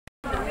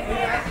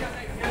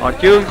Họ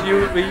chương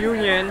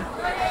reunion.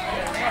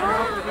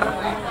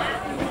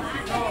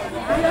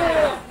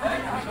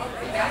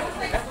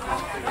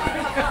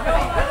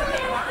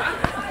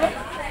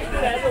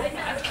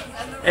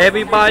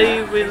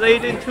 Everybody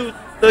related to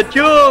the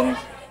Trương.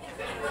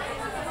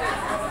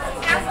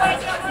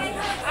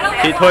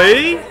 Chị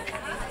Thủy,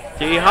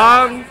 chị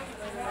Hân,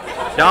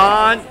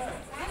 John,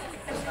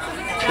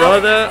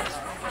 brother,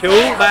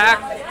 chú, bác.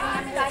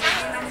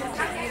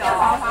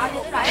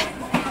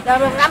 Chờ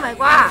đừng lắm rồi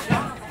qua.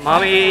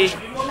 Mommy.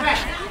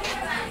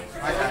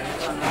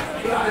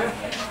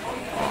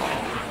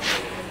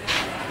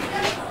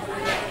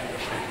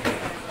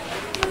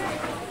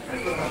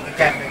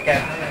 Kèm có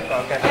kèm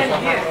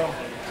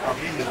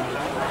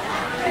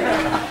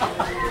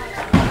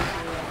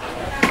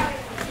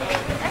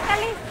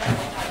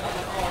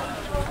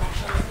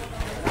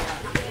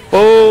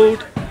Food.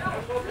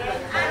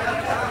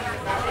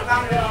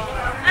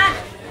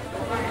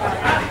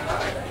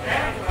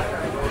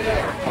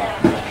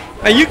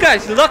 And you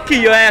guys lucky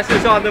your ass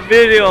is on the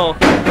video.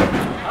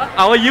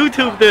 I will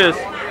YouTube this.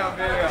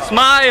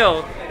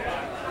 Smile.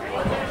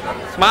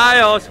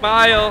 Smile,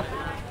 smile.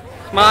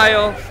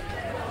 Smile.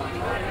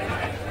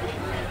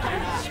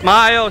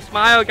 Smile,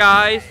 smile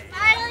guys.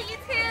 Smile, you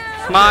too.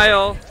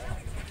 Smile.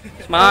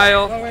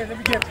 Smile.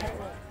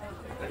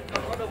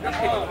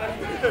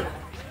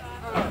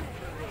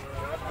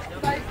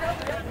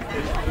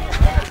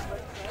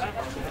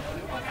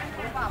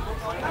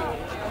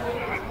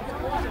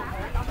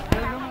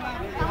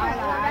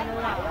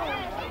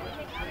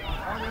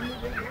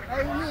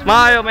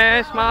 Smile,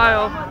 man,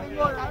 smile.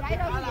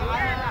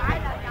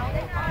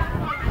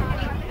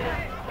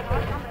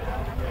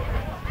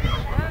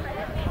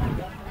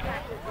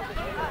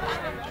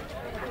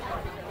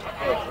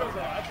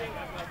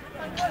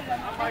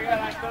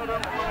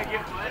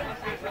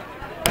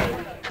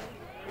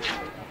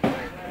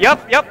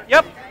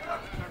 Yep.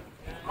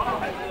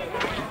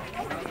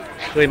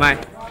 Cười mày.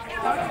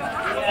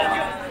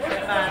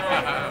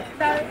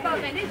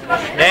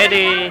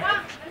 Daddy.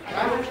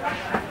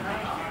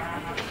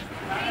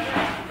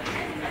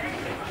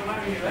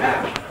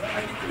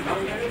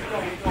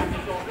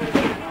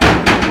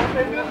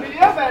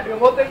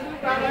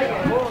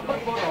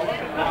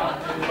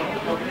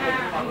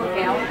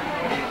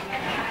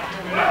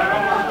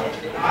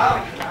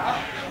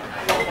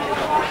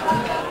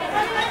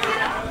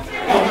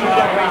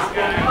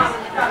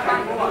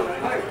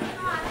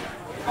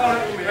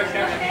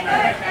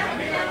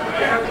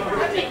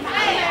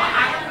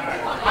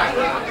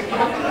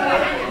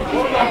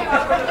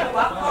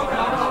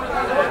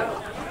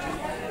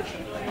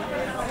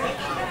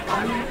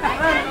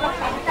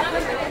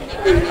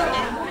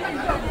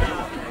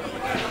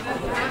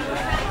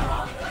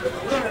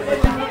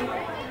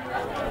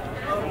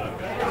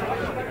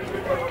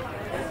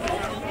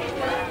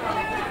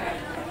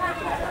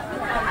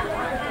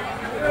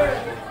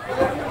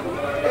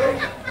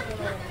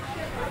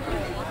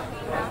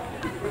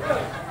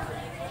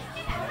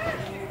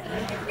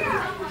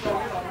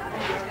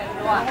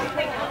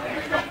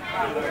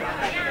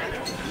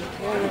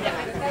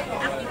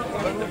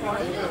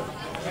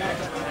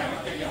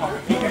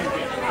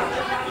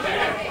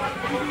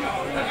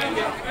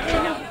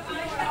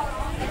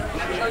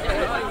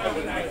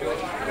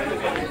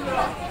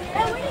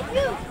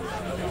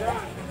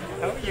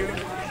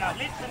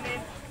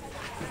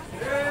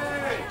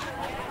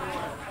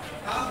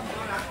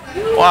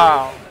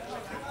 Wow.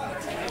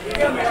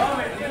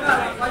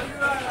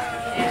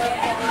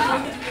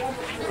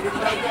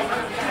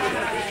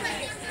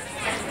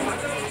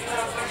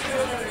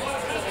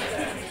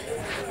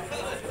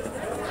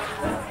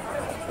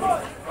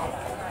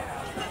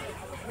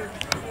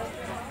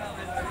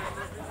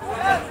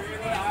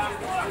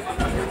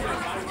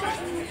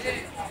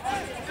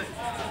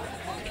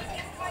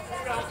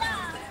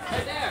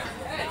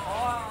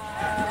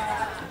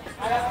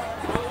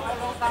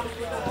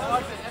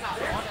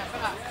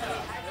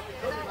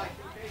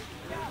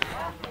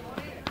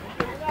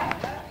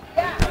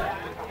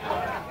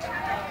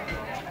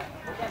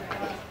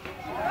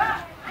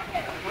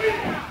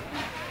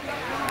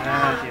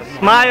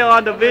 Smile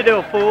on the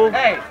video, fool.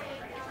 Hey,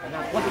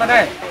 what's my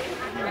name?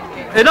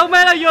 It don't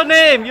matter your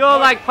name. You're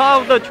like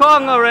part of the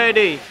Truong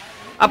already.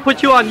 I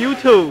put you on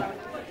YouTube.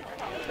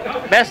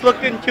 Best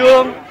looking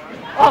Truong.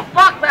 Oh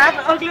fuck, man!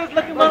 Ugly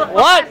looking motherfucker.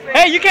 What?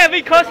 Hey, you can't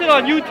be cussing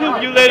on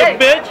YouTube, you little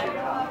bitch.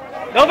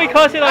 Don't be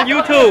cussing on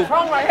YouTube.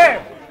 Truong right here.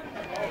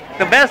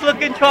 The best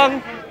looking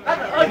Truong,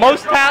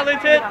 most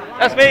talented.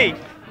 That's me.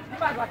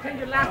 Change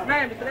your last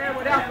name because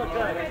everyone else look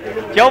good.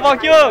 CHAU VAN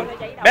TRUONG.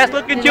 Best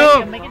looking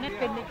Truong.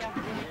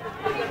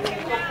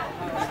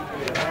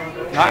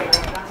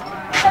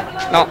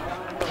 No.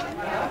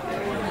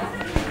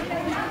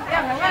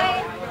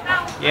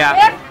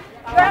 Yeah.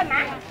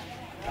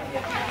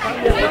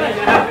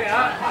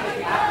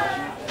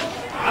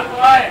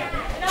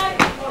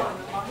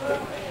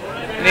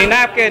 Need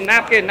napkin.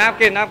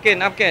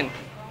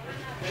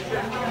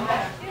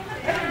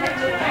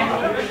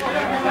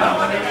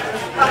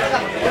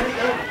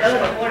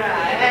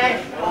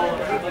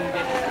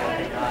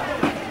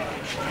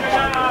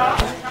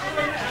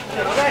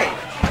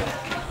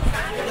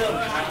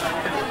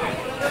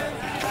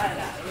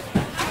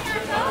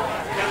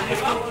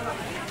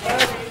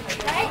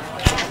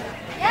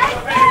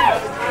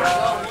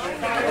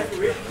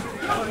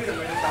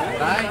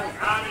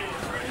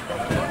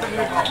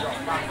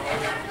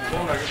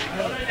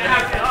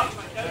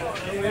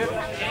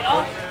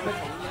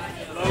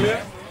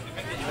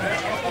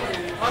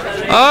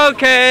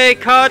 Okay,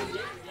 cut.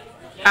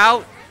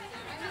 Out.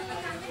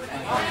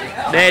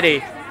 Daddy.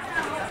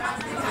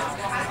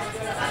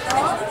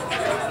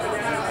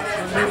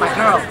 My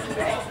girl.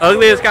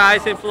 Ugliest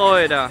guys in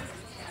Florida.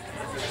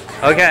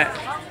 Okay.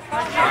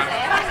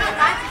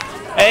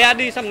 Hey, I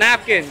need some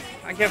napkins.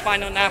 I can't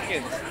find no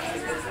napkins.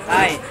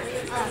 Hi.